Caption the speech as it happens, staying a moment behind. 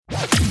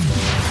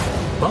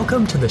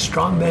Welcome to the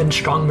Strong Men,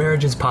 Strong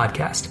Marriages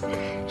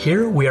podcast.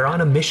 Here we are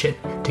on a mission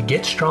to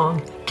get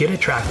strong, get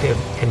attractive,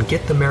 and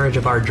get the marriage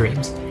of our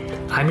dreams.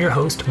 I'm your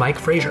host, Mike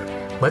Frazier.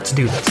 Let's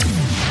do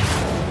this.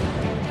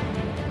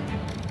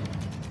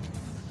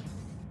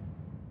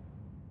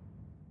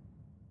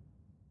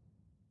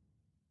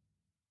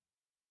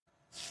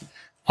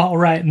 All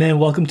right, men,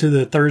 welcome to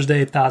the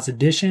Thursday Thoughts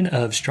edition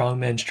of Strong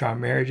Men, Strong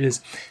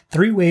Marriages.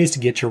 3 ways to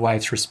get your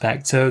wife's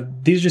respect. So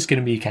these are just going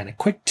to be kind of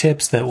quick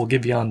tips that we'll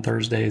give you on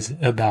Thursdays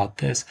about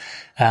this.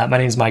 My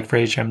name is Mike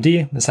Frazier,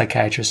 MD. I'm a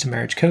psychiatrist and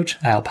marriage coach.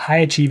 I help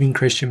high-achieving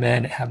Christian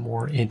men have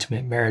more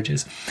intimate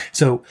marriages.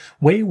 So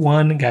way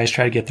 1, guys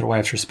try to get their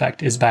wife's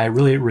respect is by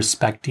really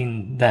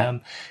respecting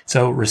them.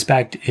 So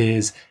respect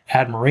is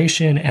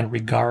admiration and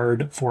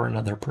regard for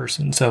another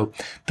person. So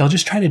they'll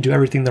just try to do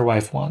everything their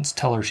wife wants.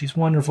 Tell her she's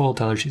wonderful,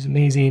 tell her she's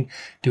amazing,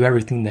 do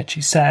everything that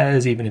she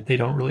says, even if they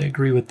don't really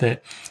agree with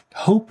it,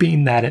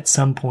 hoping that at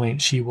some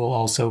point she will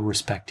also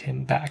respect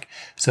him back.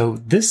 So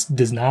this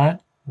does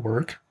not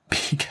work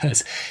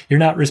because you're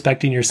not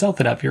respecting yourself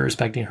enough. You're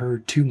respecting her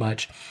too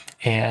much.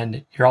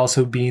 And you're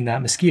also being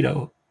that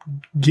mosquito,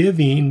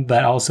 giving,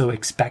 but also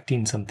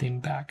expecting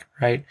something back,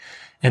 right?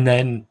 And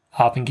then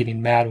often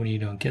getting mad when you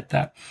don't get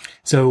that.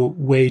 So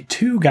way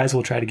 2 guys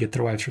will try to get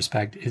their wife's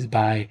respect is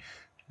by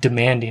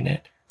demanding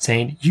it,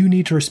 saying, you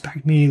need to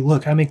respect me.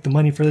 Look, I make the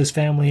money for this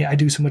family. I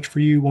do so much for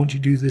you. Won't you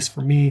do this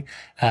for me?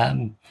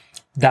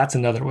 That's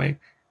another way.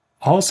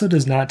 Also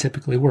does not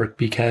typically work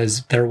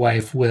because their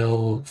wife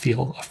will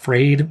feel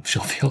afraid.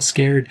 She'll feel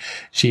scared.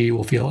 She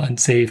will feel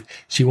unsafe.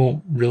 She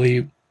doesn't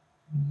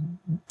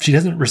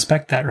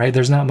respect that, right?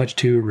 There's not much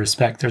to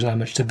respect. There's not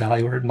much to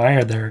value or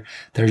admire there.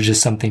 There's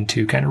just something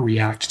to kind of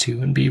react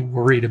to and be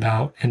worried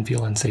about and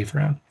feel unsafe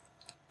around.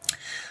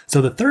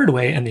 So the 3rd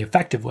way and the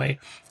effective way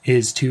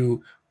is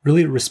to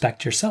really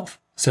respect yourself.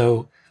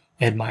 So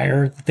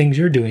admire the things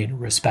you're doing,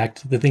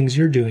 respect the things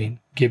you're doing,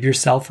 give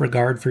yourself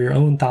regard for your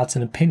own thoughts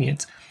and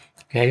opinions.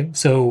 Okay.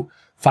 So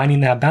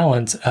finding that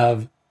balance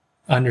of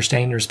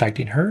understanding and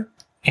respecting her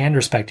and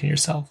respecting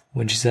yourself.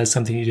 When she says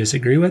something you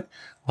disagree with,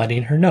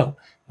 letting her know.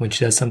 When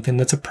she does something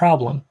that's a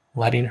problem,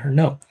 letting her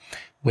know.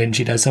 When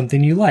she does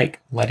something you like,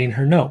 letting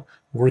her know.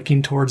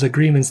 Working towards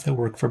agreements that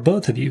work for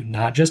both of you,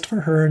 not just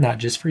for her, not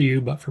just for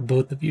you, but for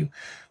both of you.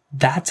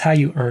 That's how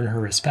you earn her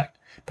respect,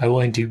 by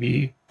willing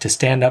to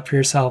stand up for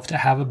yourself, to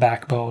have a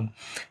backbone,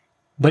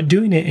 but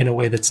doing it in a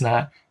way that's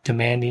not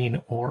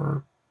demanding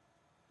or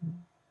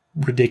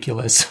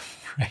ridiculous,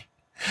 right?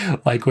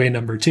 Like way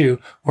number 2,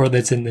 or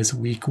that's in this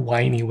weak,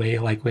 whiny way,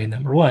 like way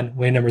number 1.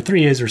 Way number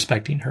 3 is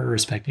respecting her,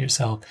 respecting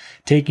yourself,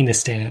 taking a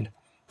stand,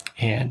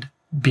 and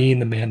being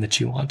the man that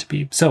you want to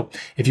be. So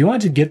if you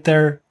want to get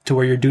there to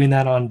where you're doing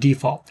that on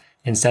default,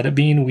 instead of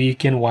being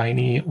weak and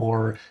whiny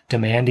or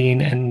demanding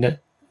and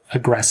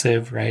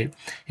aggressive, right?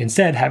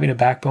 Instead, having a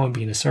backbone,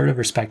 being assertive,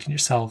 respecting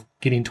yourself,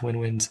 getting to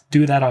win-wins,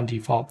 do that on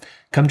default.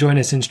 Come join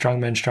us in Strong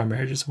Men, Strong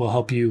Marriages. We'll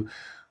help you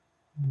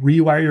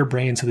rewire your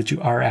brain so that you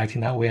are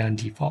acting that way on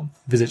default.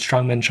 Visit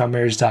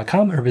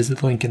strongmenstrongmarriages.com or visit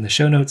the link in the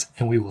show notes,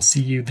 and we will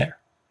see you there.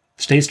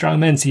 Stay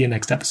strong, men. See you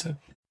next episode.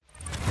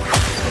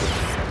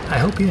 I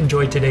hope you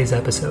enjoyed today's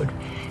episode.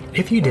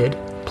 If you did,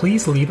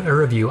 please leave a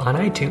review on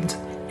iTunes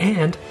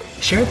and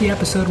share the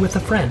episode with a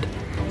friend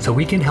so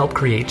we can help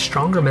create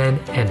stronger men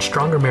and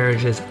stronger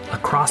marriages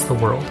across the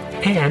world.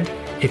 And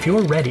if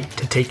you're ready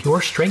to take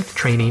your strength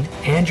training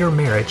and your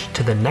marriage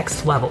to the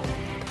next level,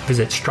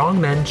 visit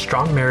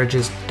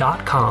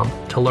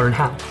strongmenstrongmarriages.com to learn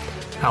how.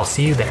 I'll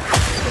see you there.